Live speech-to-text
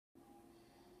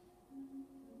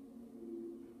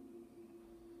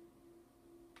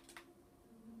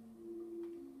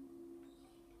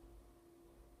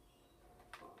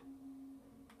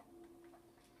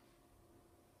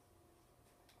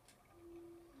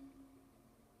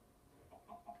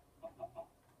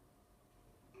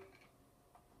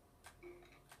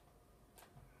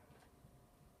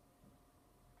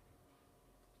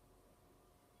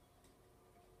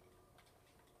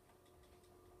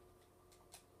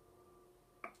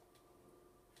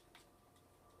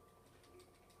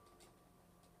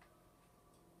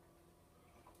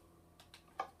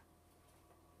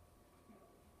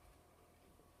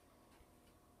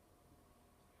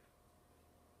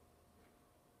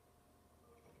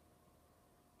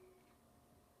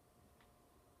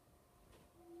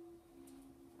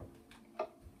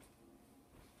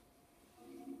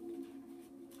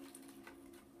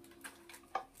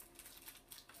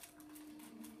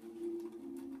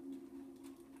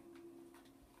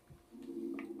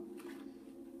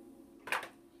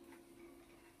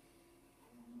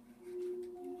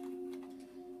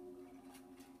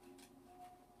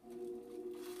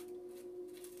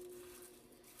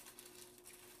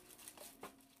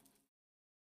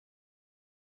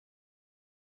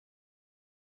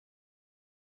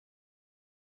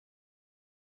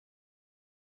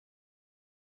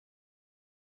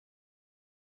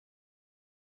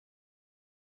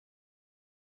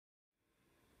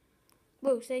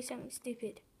Will, say something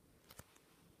stupid.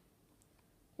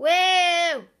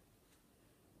 Will!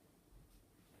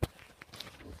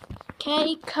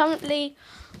 Okay, currently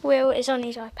Will is on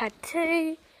his iPad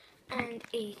too, and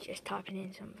he's just typing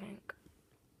in something.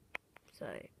 So,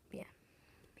 yeah.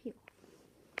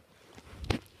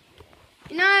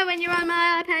 You know, when you're on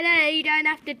my iPad, you don't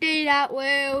have to do that,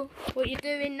 Will. What you're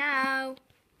doing now.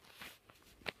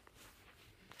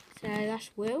 So, that's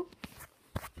Will.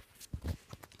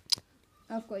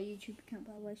 I've got a YouTube account,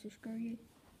 by the way, so screw you.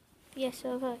 Yes,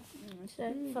 so have I.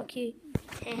 So, fuck you.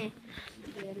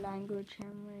 Yeah, language,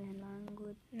 Henry,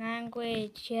 language.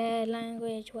 Language, yeah,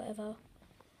 language, whatever.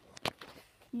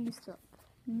 You suck.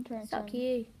 Suck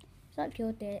you. Suck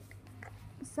your dick.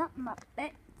 Suck my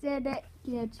dick, dick,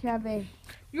 you chubby.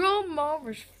 Your mom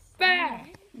is fat.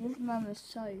 This mum is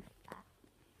so fat.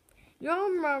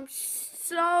 Your mom's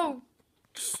so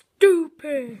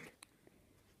stupid.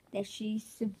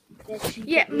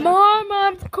 Yeah, my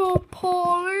mom's called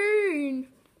Pauline.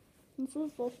 This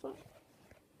is so fat.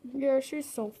 Yeah,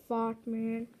 she's so fat,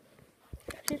 man.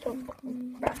 She's so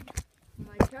fucking fat.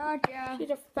 My charger. She's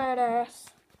a fat ass.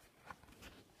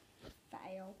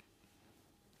 Fail.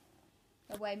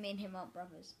 The way me and him aren't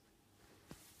brothers.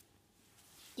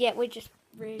 Yeah, we're just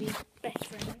really best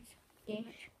friends. Yeah.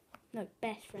 No,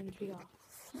 best friends we are.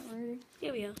 Not really.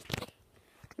 Here we are.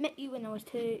 Met you when I was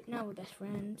 2, now we're best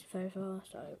friends so far,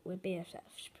 so we're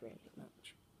BFFs pretty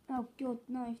much. Oh god,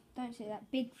 no, don't say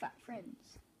that. Big fat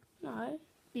friends. No.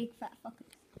 Big fat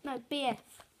fuckers. No, BF.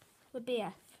 We're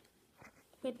BF.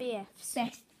 We're BFs.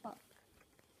 Best fuck.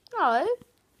 No,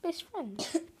 best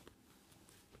friends.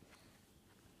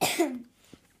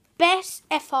 Best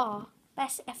FR.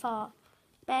 Best FR.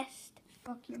 Best.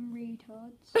 Fucking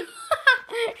retards.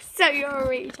 So you're a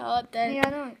retard then. Yeah, I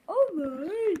know. Oh my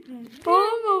god. Oh,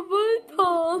 I'm a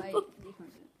retard. Wait, you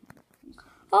can't do it.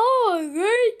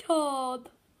 Oh, retard.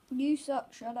 You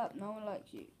suck, shut up, no one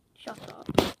likes you. Shut up.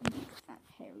 You fat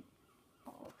hairy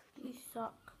ball. You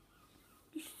suck.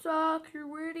 You suck,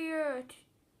 you idiot.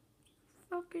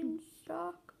 You fucking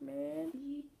suck, man.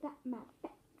 You got my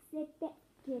back, said that,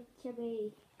 you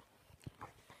chubby.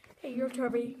 Hey, you're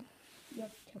chubby.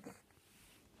 You're chubby.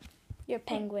 You're a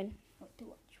penguin. What to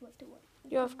watch, what to watch.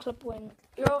 You're off Club Wing.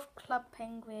 You're off Club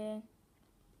Penguin.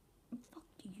 Fuck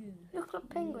you. You're Club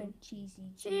Penguin.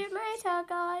 Cheesy. See you later,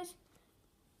 guys.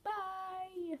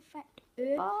 Bye, you fat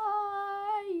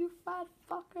Bye, you fat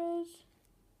fuckers.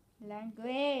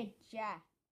 language.